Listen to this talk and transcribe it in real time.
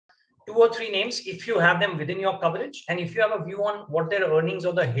two or three names, if you have them within your coverage, and if you have a view on what their earnings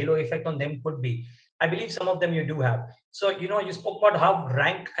or the halo effect on them could be. I believe some of them you do have. So, you spoke about how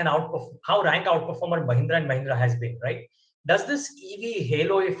rank outperformer Mahindra and Mahindra has been, right? Does this EV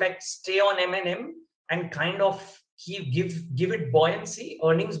halo effect stay on M&M and kind of give it buoyancy,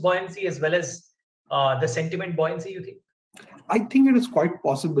 earnings buoyancy, as well as the sentiment buoyancy, you think? I think it is quite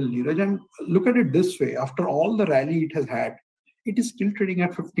possible, Neeraj. And look at it this way: after all the rally it has had, it is still trading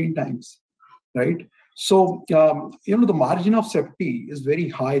at 15 times, right? So, the margin of safety is very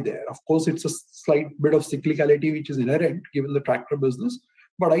high there. Of course, it's a slight bit of cyclicality, which is inherent given the tractor business.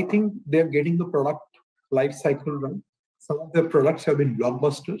 But I think they're getting the product life cycle right. Some of their products have been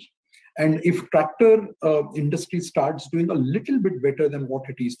blockbusters. And if tractor industry starts doing a little bit better than what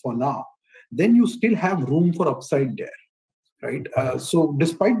it is for now, then you still have room for upside there, right? So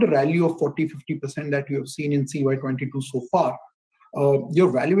despite the rally of 40-50% that you have seen in CY22 so far,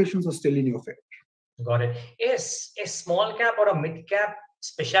 your valuations are still in your favor. Got it. Is a small cap or a mid cap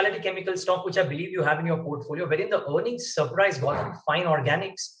specialty chemical stock, which I believe you have in your portfolio, wherein the earnings surprise got Fine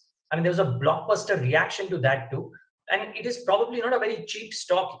Organics. I mean, there was a blockbuster reaction to that too. And it is probably not a very cheap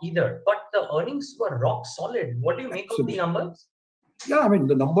stock either, but the earnings were rock solid. What do you make of the numbers? Yeah, I mean,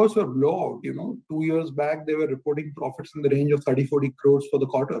 the numbers were blowout. 2 years back, they were reporting profits in the range of 30-40 crores for the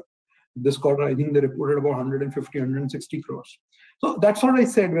quarter. This quarter, I think they reported about 150, 160 crores. So that's what I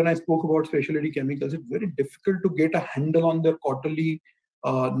said when I spoke about specialty chemicals. It's very difficult to get a handle on their quarterly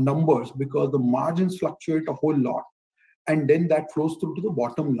numbers because the margins fluctuate a whole lot. And then that flows through to the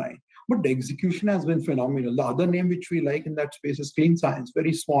bottom line. But the execution has been phenomenal. The other name which we like in that space is Clean Science.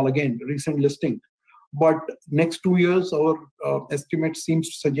 Very small, again, recent listing. But next 2 years, our estimate seems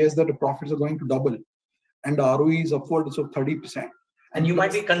to suggest that the profits are going to double. And the ROE is upwards of 30%. And you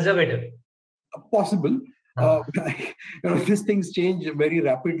might be conservative. Possible. These things change very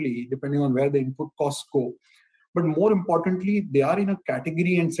rapidly depending on where the input costs go. But more importantly, they are in a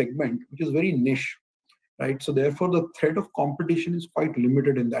category and segment which is very niche, right? So therefore, the threat of competition is quite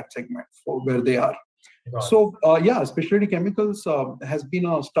limited in that segment for where they are. So specialty chemicals has been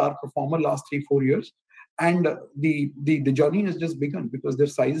a star performer last 3-4 years, and the journey has just begun because their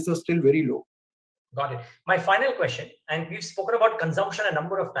sizes are still very low. Got it. My final question, and we've spoken about consumption a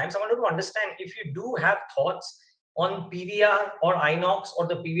number of times. I wanted to understand if you do have thoughts on PVR or Inox or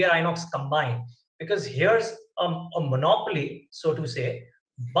the PVR Inox combined, because here's a monopoly, so to say,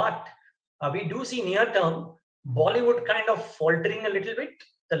 but we do see near term Bollywood kind of faltering a little bit.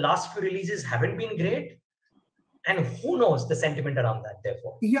 The last few releases haven't been great. And who knows the sentiment around that,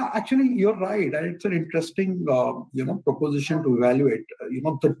 therefore? Yeah, actually, you're right. And it's an interesting, proposition to evaluate.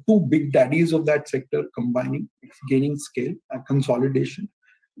 The two big daddies of that sector combining, gaining scale and consolidation.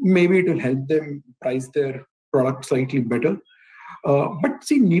 Maybe it will help them price their product slightly better. But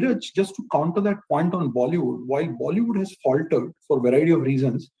see, Neeraj, just to counter that point on Bollywood, while Bollywood has faltered for a variety of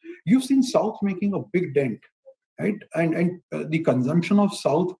reasons, you've seen South making a big dent. Right? And the consumption of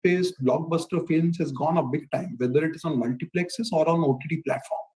South-based blockbuster films has gone up big time, whether it is on multiplexes or on OTT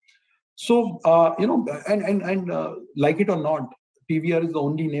platform. So, like it or not, PVR is the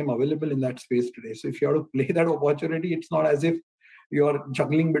only name available in that space today. So if you have to play that opportunity, it's not as if you're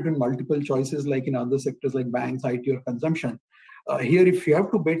juggling between multiple choices like in other sectors like banks, IT, or consumption. Here, if you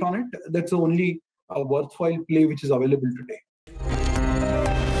have to bet on it, that's the only worthwhile play which is available today.